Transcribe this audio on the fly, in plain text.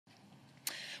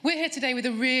We're here today with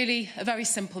a very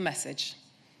simple message.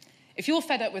 If you're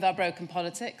fed up with our broken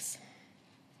politics,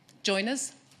 join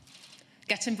us,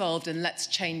 get involved, and let's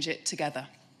change it together.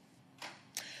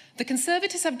 The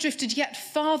Conservatives have drifted yet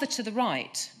farther to the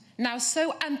right, now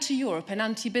so anti-Europe and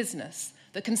anti-business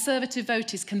that Conservative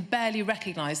voters can barely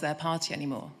recognise their party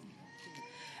anymore.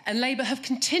 And Labour have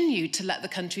continued to let the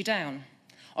country down,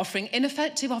 offering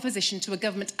ineffective opposition to a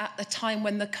government at the time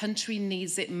when the country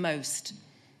needs it most,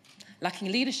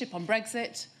 lacking leadership on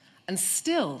Brexit and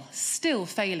still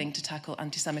failing to tackle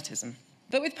anti-Semitism.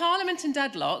 But with Parliament in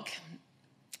deadlock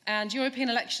and European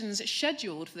elections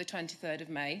scheduled for the 23rd of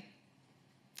May,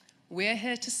 we're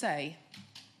here to say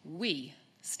we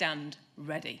stand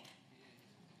ready.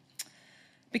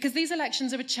 Because these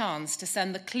elections are a chance to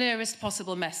send the clearest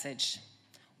possible message.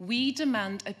 We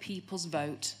demand a people's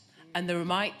vote and the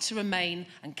right to remain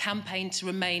and campaign to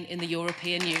remain in the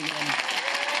European Union.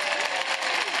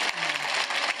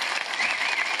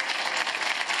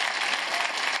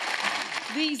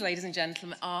 These, ladies and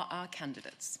gentlemen, are our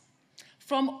candidates.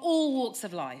 From all walks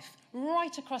of life,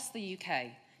 right across the UK,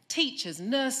 teachers,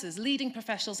 nurses, leading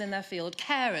professionals in their field,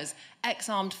 carers,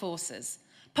 ex-armed forces,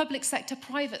 public sector,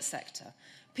 private sector,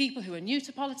 people who are new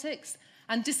to politics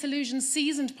and disillusioned,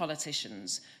 seasoned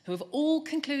politicians who have all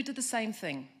concluded the same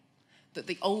thing, that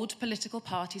the old political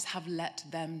parties have let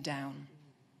them down.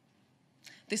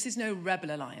 This is no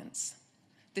rebel alliance.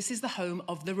 This is the home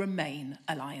of the Remain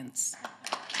alliance.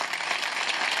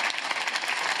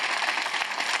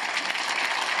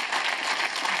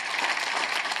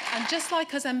 And just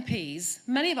like us MPs,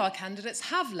 many of our candidates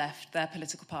have left their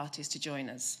political parties to join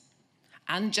us.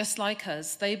 And just like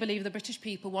us, they believe the British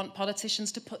people want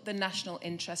politicians to put the national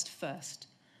interest first,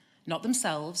 not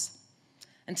themselves.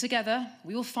 And together,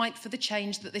 we will fight for the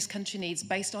change that this country needs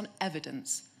based on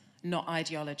evidence, not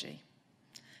ideology.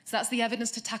 So that's the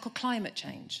evidence to tackle climate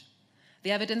change,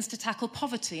 the evidence to tackle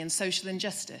poverty and social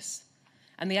injustice,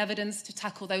 and the evidence to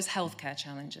tackle those healthcare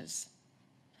challenges.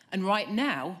 And right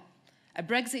now, a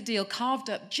Brexit deal carved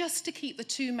up just to keep the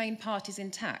two main parties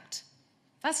intact,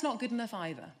 that's not good enough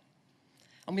either.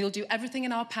 And we'll do everything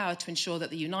in our power to ensure that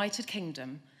the United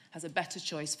Kingdom has a better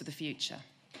choice for the future.